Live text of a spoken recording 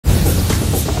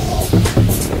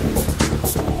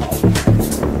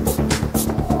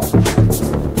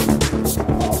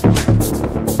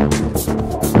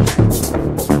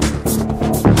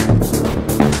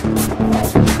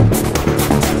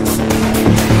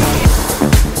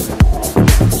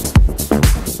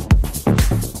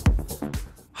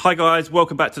Hi guys,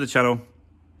 welcome back to the channel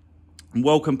and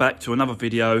welcome back to another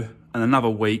video and another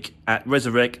week at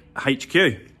Resurwreck HQ,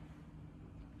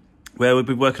 where we'll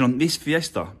be working on this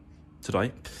Fiesta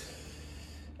today.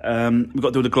 We've got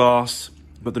to do the glass,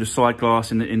 we've got to do the side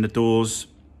glass in the doors,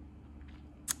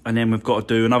 and then we've got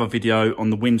to do another video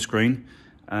on the windscreen.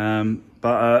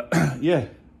 Yeah,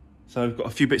 so we've got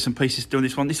a few bits and pieces doing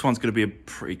this one. This one's going to be a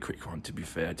pretty quick one, to be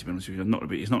fair, to be honest with you.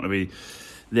 It's not going to be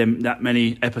that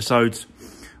many episodes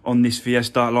on this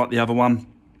Fiesta like the other one,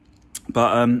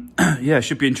 but yeah,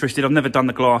 should be interested. I've never done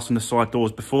the glass on the side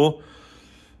doors before,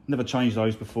 never changed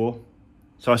those before,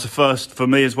 so it's a first for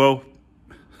me as well.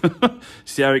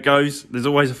 See how it goes. There's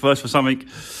always a first for something.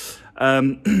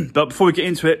 But before we get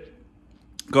into it,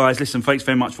 guys, listen, thanks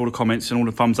very much for all the comments and all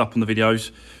the thumbs up on the videos.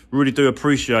 Really do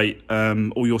appreciate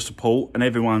all your support and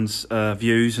everyone's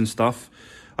views and stuff.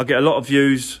 I get a lot of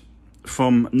views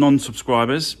from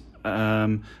non-subscribers,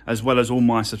 as well as all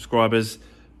my subscribers.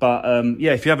 But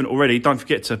yeah, if you haven't already, don't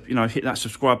forget to hit that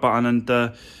subscribe button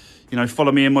and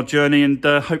follow me in my journey, and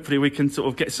hopefully we can sort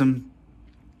of get some.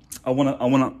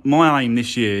 My aim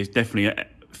this year is definitely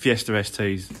Fiesta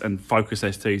STs and Focus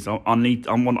STs.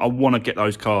 I want to get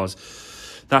those cars.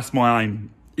 That's my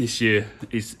aim this year,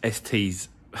 is STs.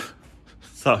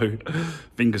 So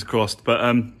fingers crossed.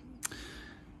 But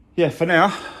yeah, for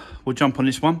now we'll jump on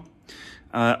this one.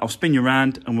 I'll spin you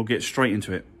around and we'll get straight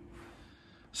into it.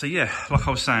 So yeah, like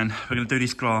I was saying, we're going to do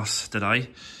this glass today.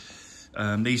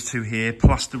 These two here,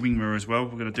 plus the wing mirror as well.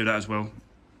 We're going to do that as well.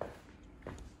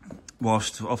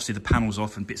 Whilst obviously the panel's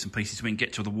off and bits and pieces, we can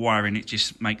get to the wiring. It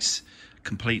just makes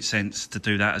complete sense to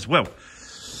do that as well.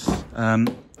 I'm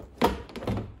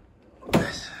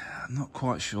not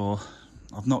quite sure.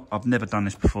 I've never done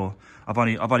this before. I've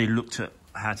only looked at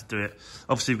how to do it.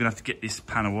 Obviously, we're gonna have to get this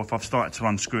panel off. I've started to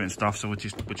unscrew it and stuff, so we'll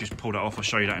just pull that off. I'll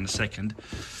show you that in a second.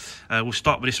 We'll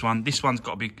start with this one. This one's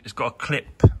got to be. It's got a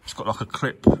clip. It's got like a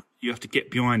clip. You have to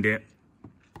get behind it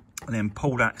and then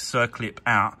pull that circlip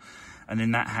out, and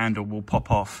then that handle will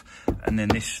pop off, and then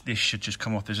this should just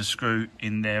come off. There's a screw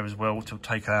in there as well to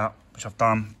take out, which I've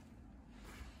done,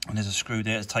 and there's a screw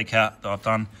there to take out that I've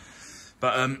done.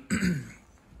 But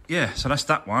yeah, so that's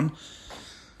that one.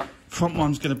 Front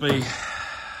one's going to be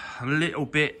a little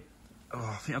bit. Oh,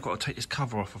 I think I've got to take this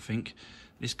cover off. I think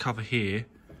this cover here,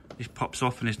 this pops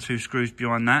off, and there's two screws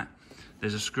behind that.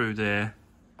 There's a screw there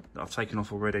that I've taken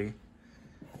off already.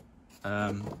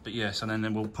 But yeah, so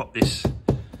then we'll pop this.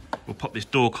 We'll pop this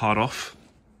door card off,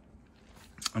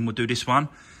 and we'll do this one,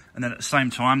 and then at the same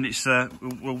time, it's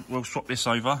we'll swap this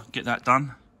over, get that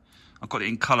done. I've got it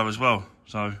in colour as well,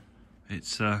 so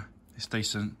it's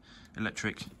decent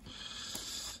electric.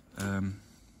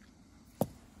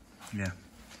 Yeah.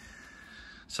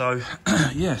 So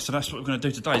yeah, so that's what we're going to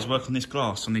do today, is work on this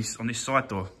glass on this side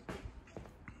door.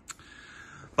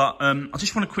 But I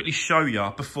just want to quickly show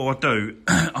you before I do.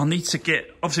 I need to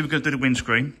get. Obviously, we're going to do the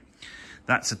windscreen.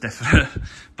 That's a definite.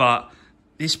 But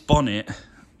this bonnet,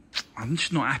 I'm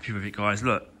just not happy with it, guys.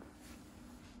 Look,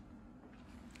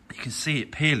 you can see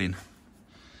it peeling.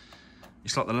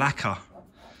 It's like the lacquer,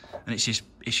 and it's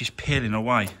just peeling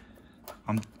away.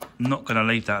 I'm not going to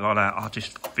leave that like that. I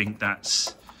just think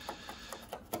that's,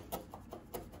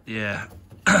 yeah.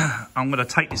 I'm going to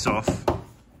take this off,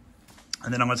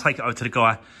 and then I'm going to take it over to the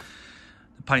guy,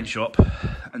 the paint shop,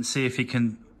 and see if he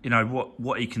can,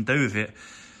 what he can do with it.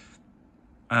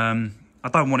 I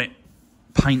don't want it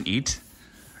painted,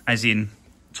 as in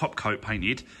top coat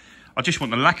painted. I just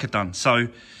want the lacquer done. So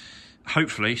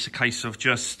hopefully it's a case of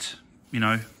just,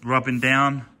 rubbing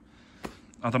down.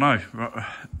 I don't know,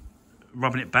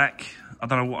 rubbing it back. I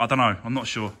don't know. I'm not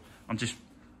sure. I'm just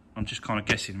kind of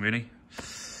guessing, really,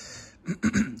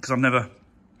 because I've never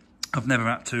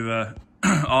had to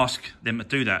ask them to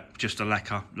do that. Just a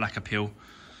lacquer peel.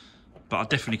 But I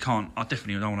definitely can't. I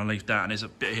definitely don't want to leave that. And there's a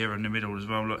bit here in the middle as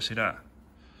well. Look, see that?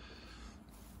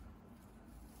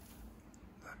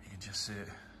 You can just see it.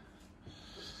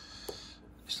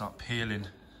 It's like peeling.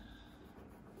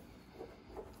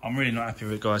 I'm really not happy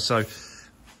with it, guys. So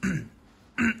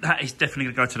that is definitely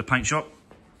going to go to the paint shop.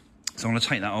 So I'm going to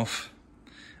take that off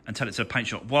and take it to the paint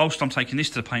shop. Whilst I'm taking this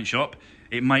to the paint shop,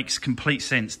 it makes complete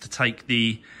sense to take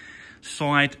the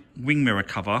side wing mirror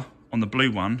cover on the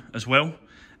blue one as well,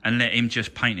 and let him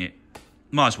just paint it.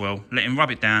 Might as well let him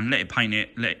rub it down, let it paint it,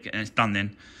 and it's done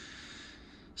then.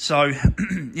 So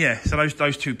yeah, so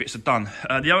those two bits are done.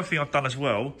 The other thing I've done as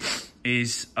well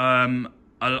is I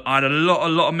had a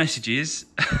lot of messages,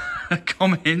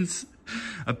 comments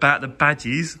about the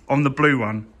badges on the blue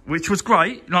one, which was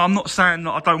great. No, I'm not saying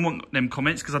that I don't want them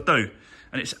comments, because I do,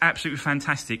 and it's absolutely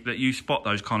fantastic that you spot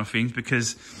those kind of things,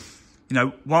 because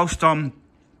whilst I'm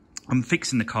I'm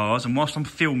fixing the cars, and whilst I'm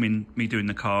filming me doing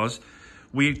the cars,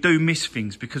 we do miss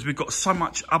things because we've got so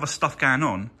much other stuff going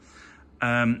on.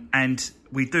 And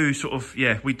we do sort of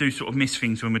miss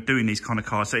things when we're doing these kind of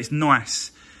cars. So it's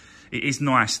nice. It is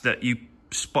nice that you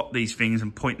spot these things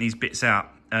and point these bits out.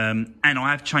 And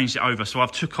I have changed it over. So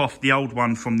I've took off the old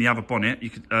one from the other bonnet.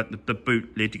 You can, the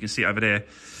boot lid, you can see it over there.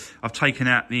 I've taken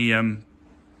out the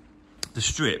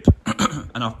strip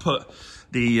and I've put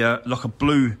the, like a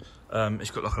blue,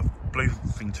 it's got like a blue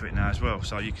thing to it now as well.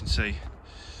 So you can see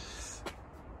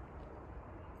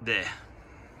there.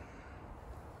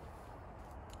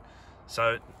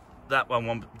 So that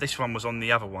one, this one was on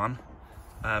the other one,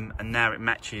 and now it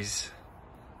matches.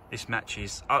 This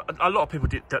matches. A lot of people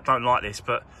don't like this,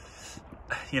 but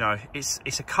you know, it's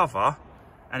a cover,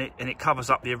 and it covers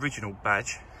up the original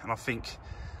badge. And I think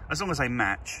as long as they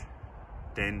match,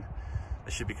 then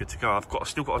they should be good to go. I've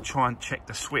still got to try and check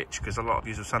the switch, because a lot of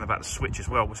you are saying about the switch as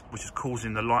well, which is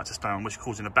causing the light to stay on, which is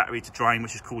causing the battery to drain,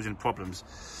 which is causing problems.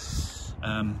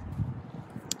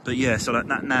 But yeah, so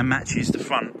that now matches the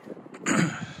front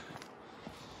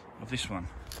of this one.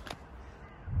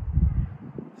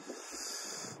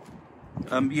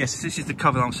 Yes, this is the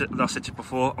cover that I said to you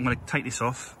before. I'm going to take this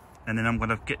off, and then I'm going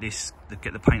to get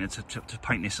the painter to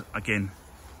paint this again,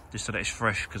 just so that it's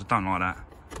fresh, because I don't like that.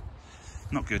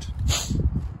 Not good.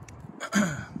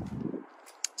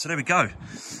 So there we go.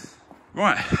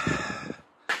 Right.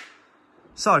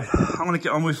 So I'm going to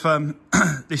get on with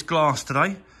this glass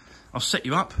today. I'll set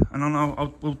you up, and then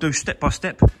we'll do step by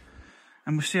step,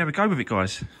 and we'll see how we go with it,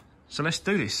 guys. So let's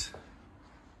do this.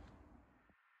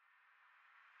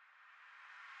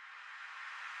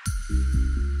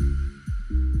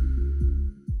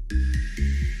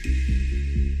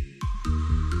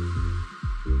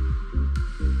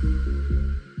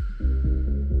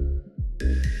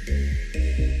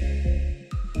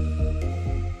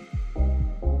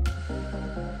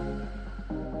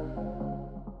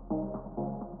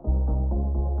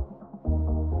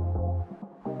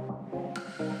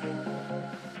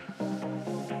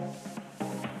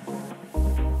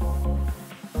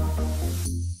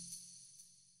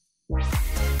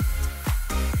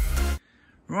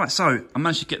 Right, so I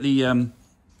managed to get the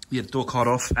door card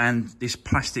off, and this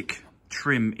plastic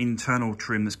trim, internal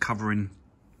trim that's covering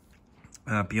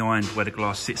behind where the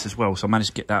glass sits as well. So I managed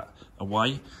to get that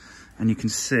away, and you can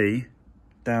see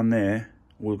down there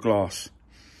all the glass.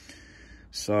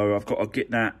 So I've got to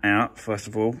get that out first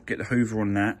of all, get the hoover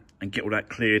on that, and get all that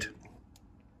cleared.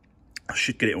 I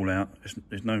should get it all out.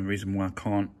 There's no reason why I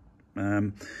can't.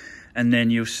 And then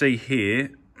you'll see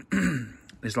here.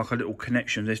 There's like a little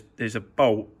connection. There's a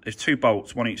bolt. There's two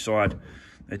bolts, one each side.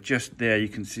 They're just there. You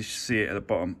can just see it at the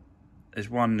bottom. There's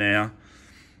one there,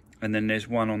 and then there's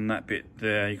one on that bit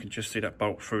there. You can just see that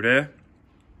bolt through there.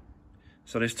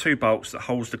 So there's two bolts that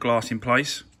holds the glass in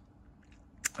place,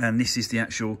 and this is the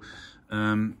actual,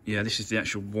 this is the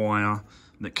actual wire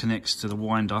that connects to the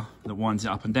winder that winds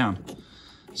it up and down.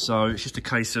 So it's just a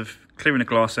case of clearing the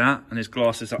glass out, and there's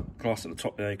glass at the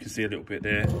top there. You can see a little bit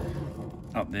there,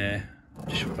 up there. I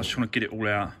just want to get it all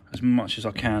out as much as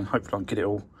I can. Hopefully I can get it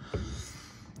all.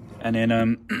 And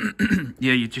then,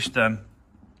 yeah, you just, it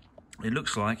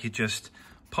looks like you just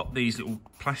pop these little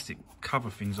plastic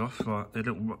cover things off, like the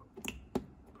little,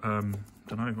 don't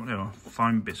know what they are,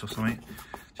 foam bits or something.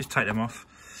 Just take them off,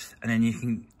 and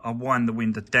then I'll wind the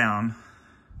winder down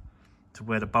to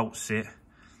where the bolts sit.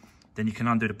 Then you can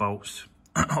undo the bolts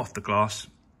off the glass,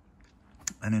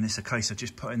 and then it's a case of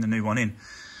just putting the new one in.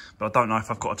 But I don't know if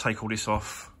I've got to take all this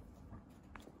off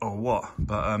or what,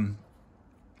 but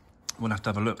we'll have to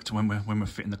have a look to when we're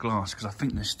fitting the glass, because I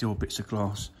think there's still bits of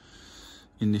glass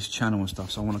in this channel and stuff,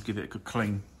 so I want to give it a good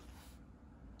clean.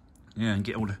 Yeah, and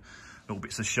get all the little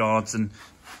bits of shards and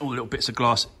all the little bits of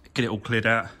glass, get it all cleared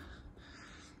out.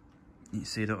 You can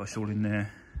see that it's all in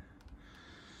there.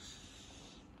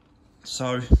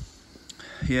 So,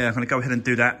 yeah, I'm going to go ahead and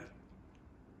do that.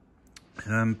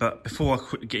 But before I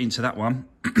quickly get into that one,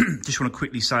 just want to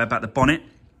quickly say about the bonnet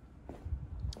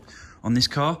on this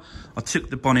car. I took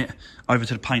the bonnet over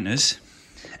to the painters,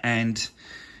 and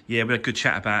yeah, we had a good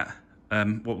chat about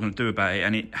what we're going to do about it.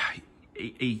 And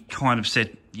he kind of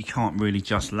said you can't really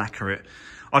just lacquer it.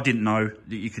 I didn't know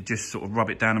that you could just sort of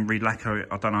rub it down and re-lacquer it.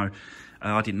 I don't know.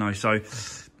 I didn't know. So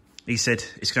he said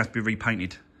it's going to have to be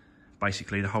repainted,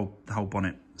 basically the whole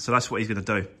bonnet. So that's what he's going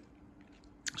to do.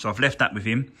 So I've left that with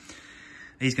him.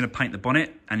 He's going to paint the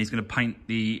bonnet, and he's going to paint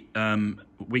the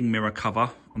wing mirror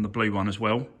cover on the blue one as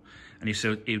well. And he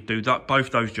said he'll do both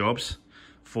those jobs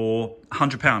for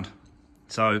 £100.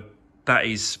 So that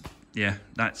is, yeah,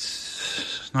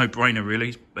 that's no brainer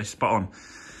really. It's spot on.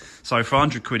 So for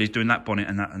 100 quid, he's doing that bonnet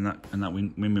and that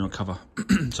windmill cover.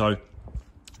 So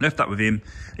left that with him.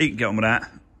 He can get on with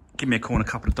that. Give me a call in a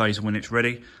couple of days when it's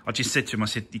ready. I just said to him, I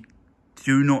said,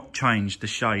 do not change the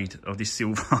shade of this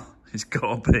silver. It's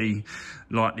got to be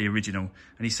like the original.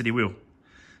 And he said he will.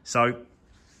 So,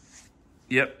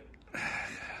 yep,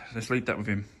 let's leave that with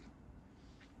him.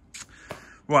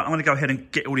 Right, I'm going to go ahead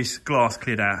and get all this glass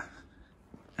cleared out.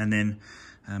 And then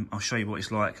I'll show you what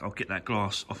it's like. I'll get that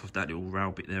glass off of that little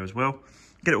rail bit there as well.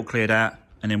 Get it all cleared out.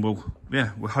 And then we'll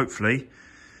hopefully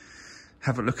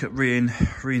have a look at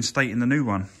reinstating the new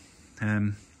one.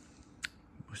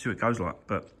 We'll see what it goes like.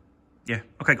 But, yeah.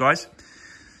 Okay, guys.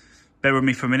 Bear with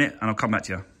me for a minute and I'll come back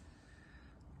to you.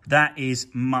 That is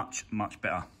much, much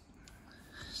better.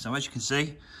 So as you can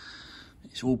see,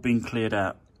 it's all been cleared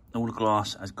out. All the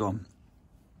glass has gone.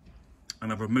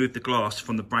 And I've removed the glass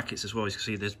from the brackets as well. As you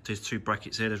can see, there's two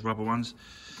brackets there, there's rubber ones.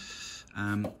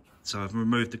 So I've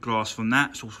removed the glass from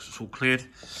that, it's all cleared.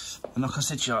 And like I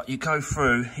said, you go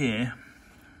through here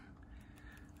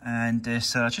and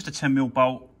there's just a 10mm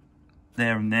bolt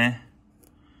there and there.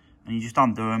 And you just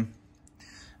undo them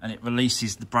and it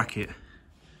releases the bracket,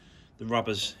 the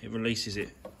rubbers, it releases it.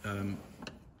 You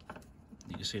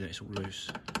can see that it's all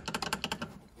loose.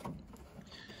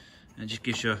 And it just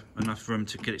gives you enough room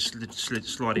to get it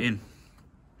slide it in.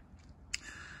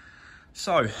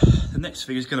 So the next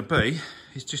thing is going to be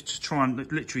just to try and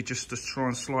literally just to try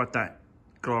and slide that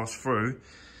glass through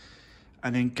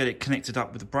and then get it connected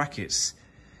up with the brackets.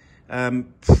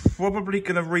 Probably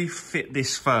going to refit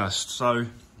this first. So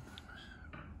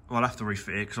I'll have to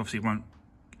refit it because obviously it won't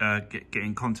get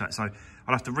in contact. So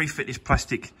I'll have to refit this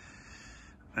plastic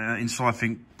inside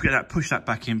thing, push that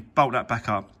back in, bolt that back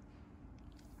up,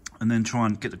 and then try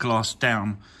and get the glass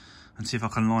down and see if I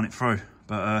can line it through.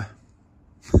 But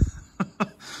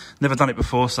never done it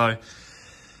before, so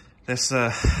let's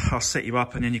I'll set you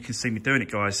up and then you can see me doing it,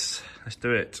 guys. Let's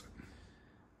do it.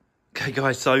 Okay,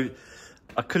 guys, so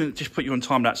I couldn't just put you on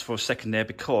time lapse for a second there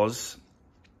because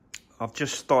I've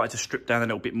just started to strip down a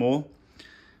little bit more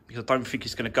because I don't think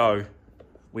it's going to go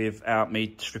without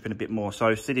me stripping a bit more.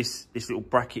 So see this little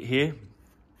bracket here?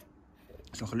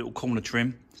 It's like a little corner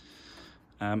trim.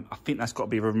 I think that's got to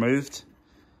be removed.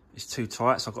 It's too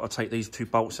tight, so I've got to take these two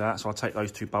bolts out. So I'll take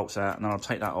those two bolts out and then I'll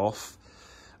take that off.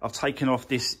 I've taken off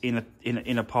this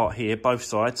inner part here, both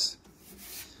sides.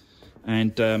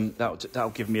 And that'll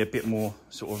give me a bit more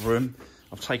sort of room.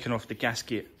 I've taken off the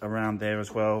gasket around there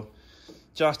as well,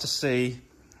 just to see.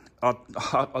 Like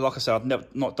I said,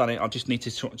 I've not done it. I just need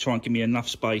to try and give me enough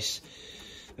space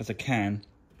as I can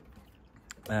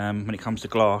when it comes to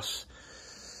glass.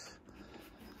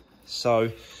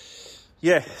 So,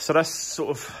 yeah, so that's sort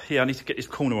of, yeah, I need to get this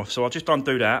corner off. So I'll just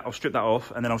undo that. I'll strip that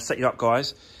off and then I'll set you up,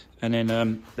 guys. And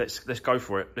then let's go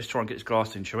for it. Let's try and get this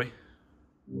glass in, shall we?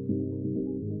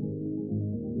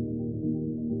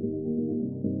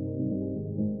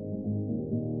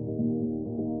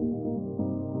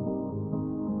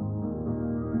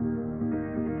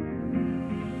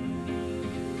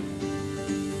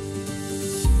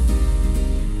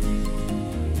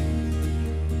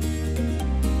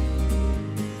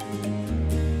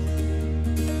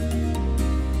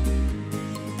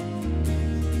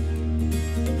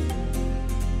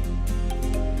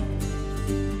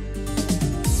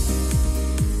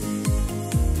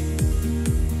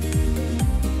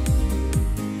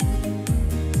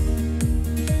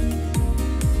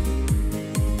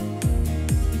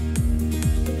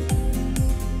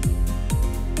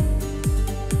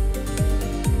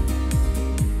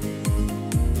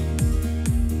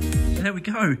 There we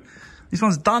go. This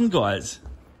one's done, guys.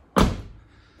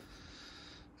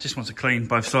 Just want to clean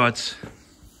both sides.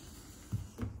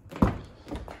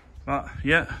 But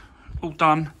yeah, all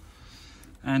done.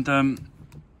 And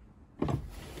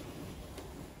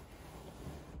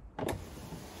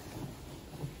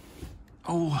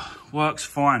oh, works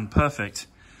fine, perfect.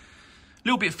 A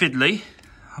little bit fiddly,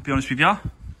 I'll be honest with you.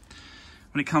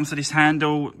 When it comes to this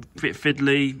handle, a bit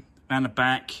fiddly around the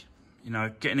back. You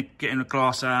know, getting the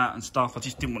glass out and stuff. I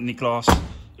just didn't want any glass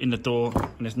in the door,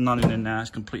 and there's none in there now. It's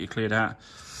completely cleared out.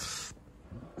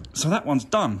 So that one's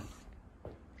done.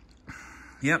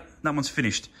 Yep, that one's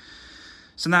finished.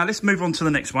 So now let's move on to the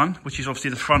next one, which is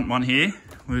obviously the front one here.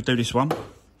 We're gonna do this one,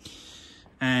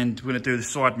 and we're gonna do the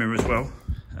side mirror as well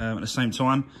at the same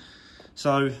time.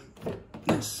 So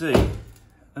let's see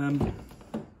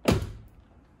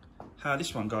how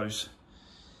this one goes.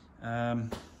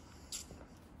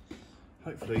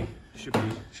 Hopefully,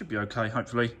 should be okay,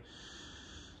 hopefully.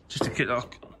 Just to get a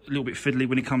little bit fiddly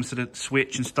when it comes to the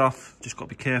switch and stuff. Just got to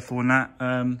be careful on that.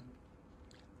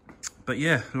 But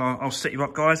yeah, I'll set you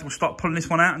up, guys. We'll start pulling this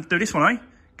one out and do this one, eh?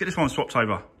 Get this one swapped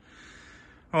over.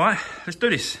 All right, let's do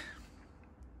this.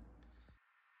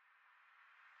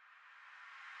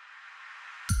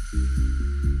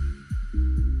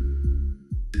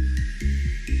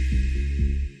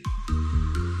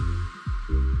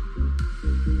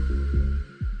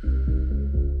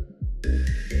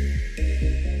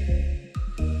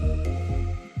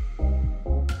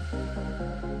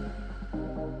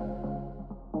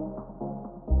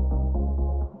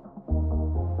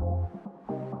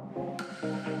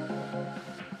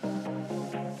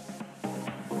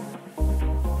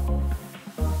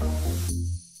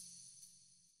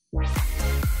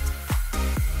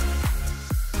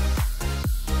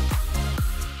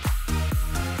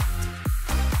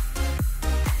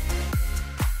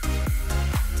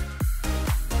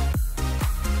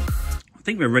 I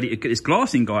think we're ready to get this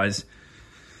glass in, guys.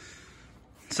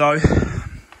 So,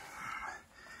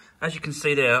 as you can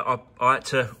see there, I had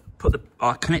to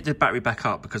I connected the battery back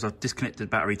up because I've disconnected the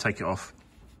battery, take it off.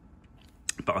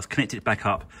 But I've connected it back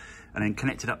up and then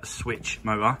connected up the switch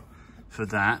motor for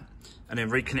that, and then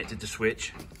reconnected the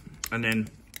switch, and then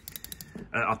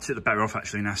I took the battery off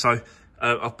actually now. So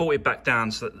I've brought it back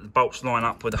down so that the bolts line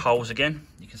up with the holes again.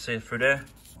 You can see it through there.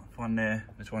 One there,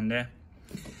 there's one there,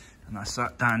 and that's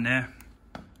that down there.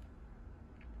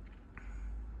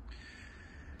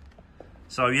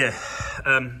 So yeah,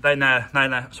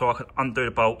 so I can undo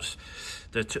the bolts.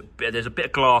 There's a bit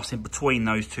of glass in between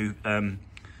those two. I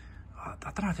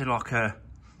don't know if they're like I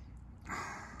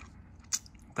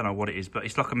don't know what it is, but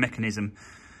it's like a mechanism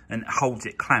and it holds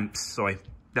it, clamps, sorry,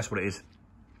 that's what it is.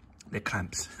 They're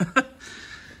clamps.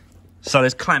 So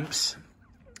there's clamps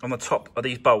on the top of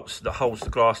these bolts that holds the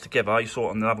glass together. You saw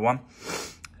it on the other one.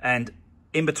 And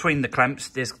in between the clamps,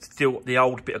 there's still the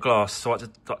old bit of glass. So I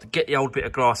had to get the old bit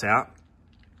of glass out.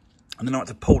 And then I had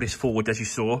to pull this forward, as you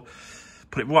saw,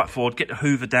 put it right forward, get the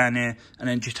hoover down there, and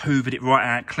then just hoovered it right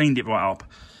out, cleaned it right up.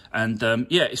 And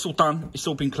yeah, it's all done. It's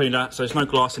all been cleaned out, so there's no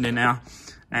glass in there now.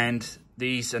 And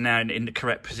these are now in the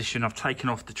correct position. I've taken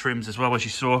off the trims as well, as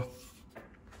you saw.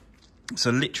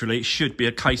 So literally, it should be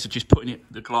a case of just putting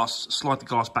slide the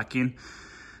glass back in,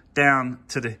 down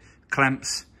to the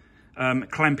clamps,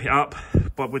 clamp it up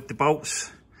with the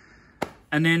bolts,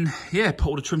 and then yeah, put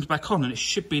all the trims back on, and it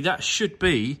should be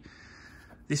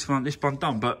this one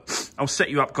done. But I'll set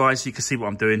you up, guys, so you can see what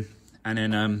I'm doing, and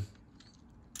then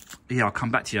yeah, I'll come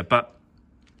back to you. But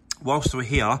whilst we're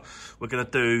here, we're going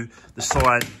to do the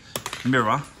side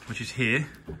mirror, which is here,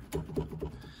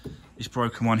 this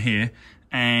broken one here,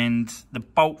 and the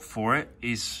bolt for it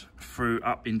is through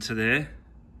up into there.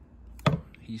 Can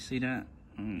you see that?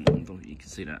 You can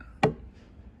see that.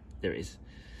 There it is.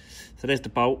 So there's the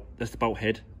bolt, that's the bolt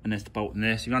head, and there's the bolt in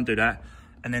there. So you undo that,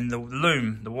 and then the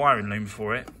loom, the wiring loom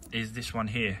for it is this one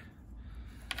here.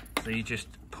 So you just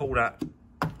pull that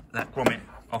grommet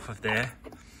off of there,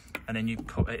 and then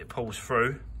it pulls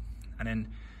through, and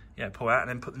then yeah, pull out, and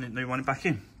then put the new one back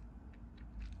in.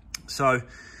 So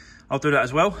I'll do that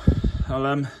as well.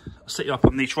 I'll set you up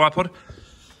on the tripod,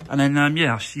 and then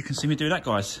yeah, you can see me do that,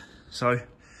 guys. So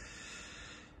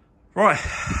right,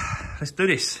 let's do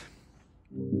this.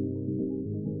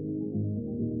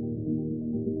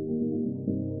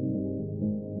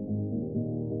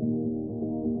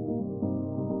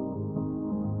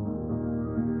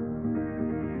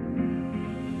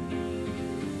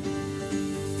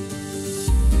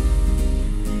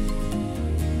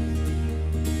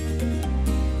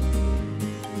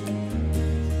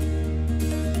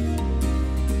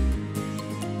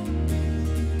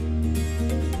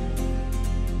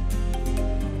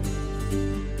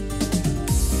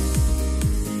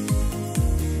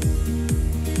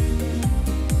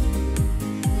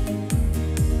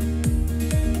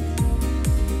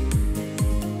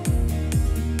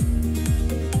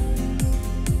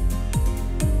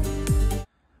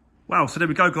 Wow, so there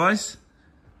we go, guys.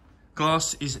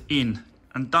 Glass is in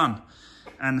and done.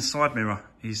 And the side mirror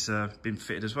is been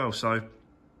fitted as well. So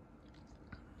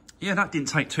yeah, that didn't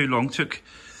take too long. Took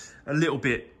a little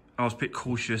bit. I was a bit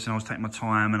cautious and I was taking my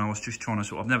time and I was just trying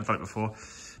to I've never done it before.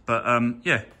 But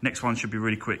yeah, next one should be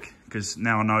really quick because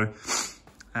now I know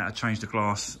how to change the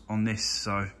glass on this.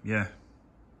 So yeah,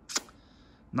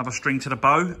 another string to the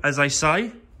bow, as they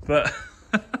say. But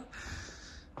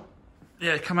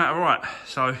yeah, it come out all right.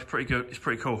 So pretty good. It's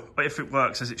pretty cool. But if it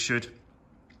works as it should,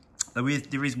 there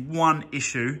is one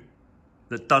issue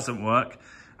that doesn't work,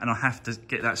 and I have to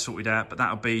get that sorted out. But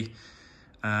that'll be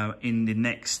in the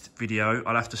next video.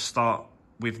 I'll have to start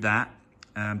with that,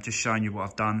 just showing you what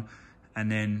I've done,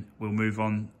 and then we'll move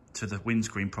on to the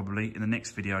windscreen probably in the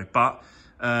next video. But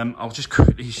I'll just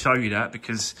quickly show you that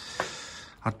because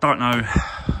I don't know.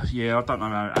 Yeah, I don't know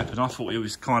how it happened. I thought it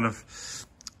was kind of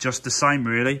just the same,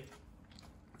 really.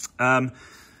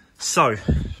 So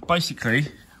basically,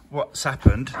 what's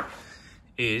happened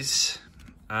is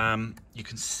you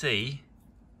can see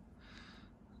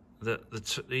that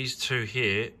these two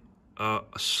here are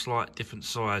a slight different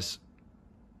size.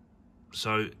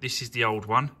 So this is the old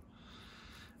one,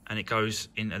 and it goes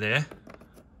into there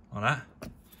like that.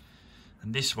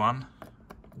 And this one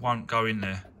won't go in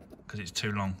there because it's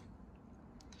too long.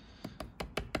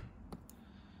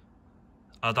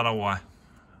 I don't know why.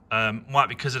 Might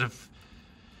be because of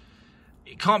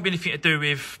it can't be anything to do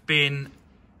with being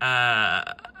might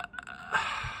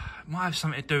have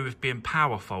something to do with being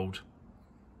power fold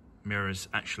mirrors,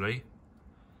 actually.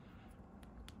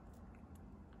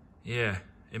 Yeah,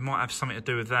 it might have something to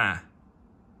do with that.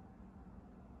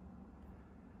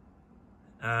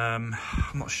 I'm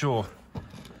not sure.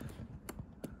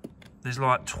 There's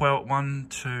like 12, 1,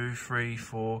 2, 3,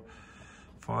 4,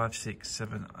 5, 6,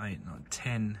 7, 8, 9,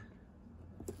 10.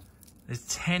 There's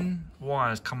 10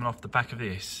 wires coming off the back of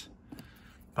this,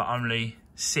 but only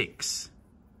 6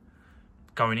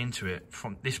 going into it.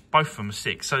 From this, both of them are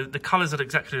 6. So the colours are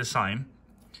exactly the same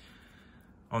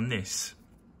on this.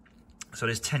 So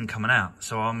there's 10 coming out.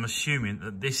 So I'm assuming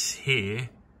that this here,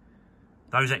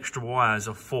 those extra wires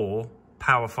are for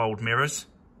power fold mirrors,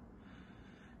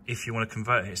 if you want to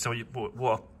convert it. So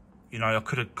what you know, I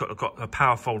could have got a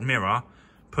power fold mirror,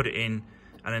 put it in,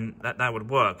 and then that would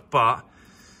work. But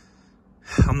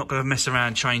I'm not going to mess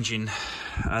around changing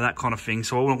that kind of thing.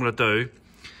 So all I'm going to do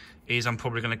is I'm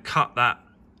probably going to cut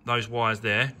those wires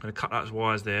there. I'm going to cut those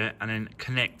wires there, and then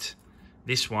connect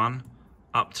this one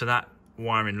up to that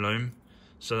wiring loom,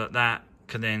 so that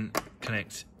can then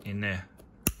connect in there.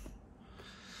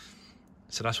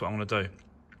 So that's what I'm going to do.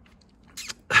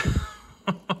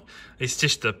 It's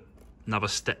just another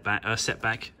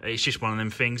setback. It's just one of them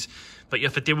things, but you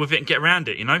have to deal with it and get around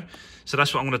it, you know. So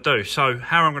that's what I'm going to do. So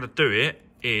how I'm going to do it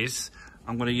is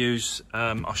I'm going to use.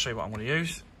 I'll show you what I'm going to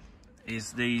use.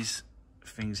 Is these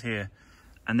things here,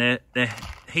 and they're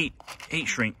heat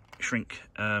shrink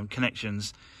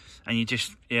connections, and you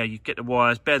just you get the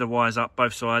wires, bare the wires up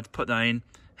both sides, put that in,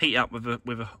 heat up with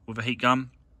a heat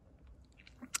gun,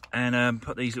 and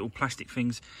put these little plastic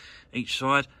things each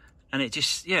side. And it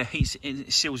just, heats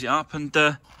it seals it up, and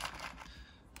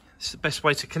it's the best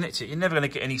way to connect it. You're never going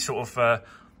to get any sort of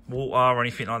water or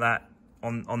anything like that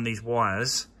on these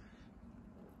wires,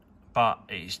 but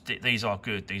these are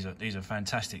good. These are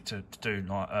fantastic to do,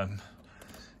 like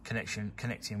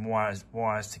connecting wires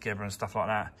together and stuff like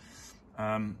that.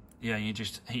 You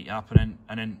just heat up and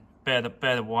then bare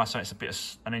the wire, so it's a bit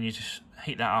of, and then you just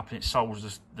heat that up and it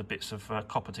solds the bits of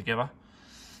copper together,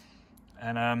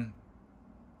 and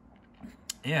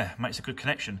makes a good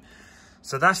connection.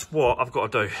 So that's what I've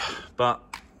got to do. But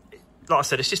like I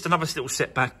said, it's just another little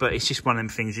setback, but it's just one of them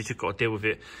things you just got to deal with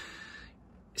it.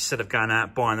 Instead of going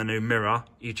out buying a new mirror,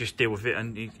 you just deal with it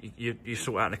and you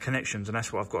sort out the connections, and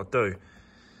that's what I've got to do.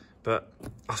 But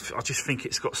I just think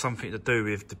it's got something to do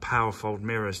with the power fold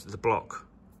mirrors, the block.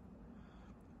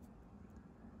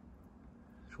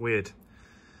 It's weird.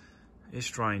 It's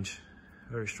strange,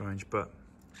 very strange, but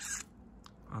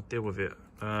I'll deal with it.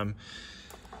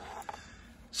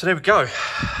 So there we go.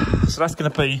 So that's going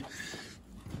to be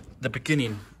the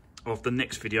beginning of the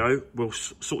next video. We'll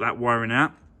sort that wiring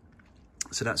out.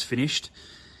 So that's finished.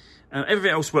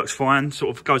 Everything else works fine,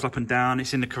 sort of goes up and down.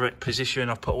 It's in the correct position.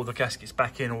 I've put all the gaskets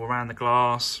back in all around the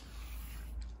glass.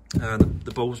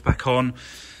 The balls back on.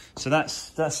 So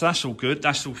that's all good.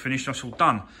 That's all finished. That's all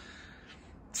done.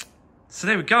 So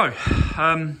there we go.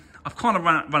 I've kind of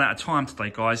run out of time today,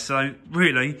 guys. So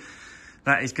really,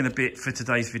 that is going to be it for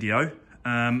today's video.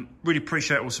 Really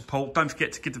appreciate all the support. Don't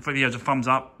forget to give the videos a thumbs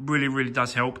up. Really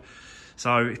does help.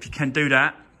 So if you can do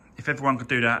that, if everyone could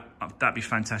do that, that'd be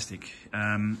fantastic.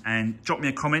 And drop me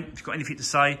a comment if you've got anything to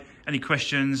say, any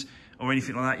questions or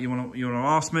anything like that you want to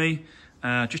ask me.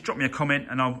 Just drop me a comment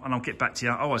and I'll get back to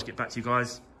you. I always get back to you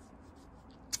guys,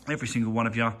 every single one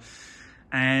of you.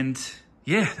 And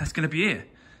yeah, that's going to be it.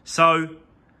 So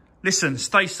listen,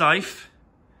 stay safe,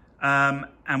 and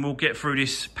we'll get through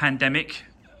this pandemic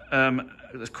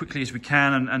as quickly as we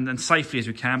can and safely as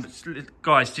we can. But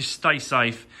guys, just stay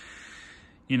safe,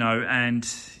 you know, and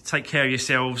take care of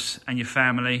yourselves and your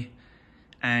family.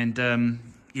 And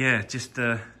just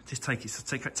take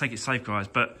it safe, guys.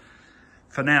 But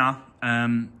for now,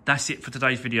 that's it for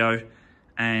today's video,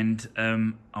 and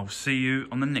I'll see you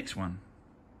on the next one.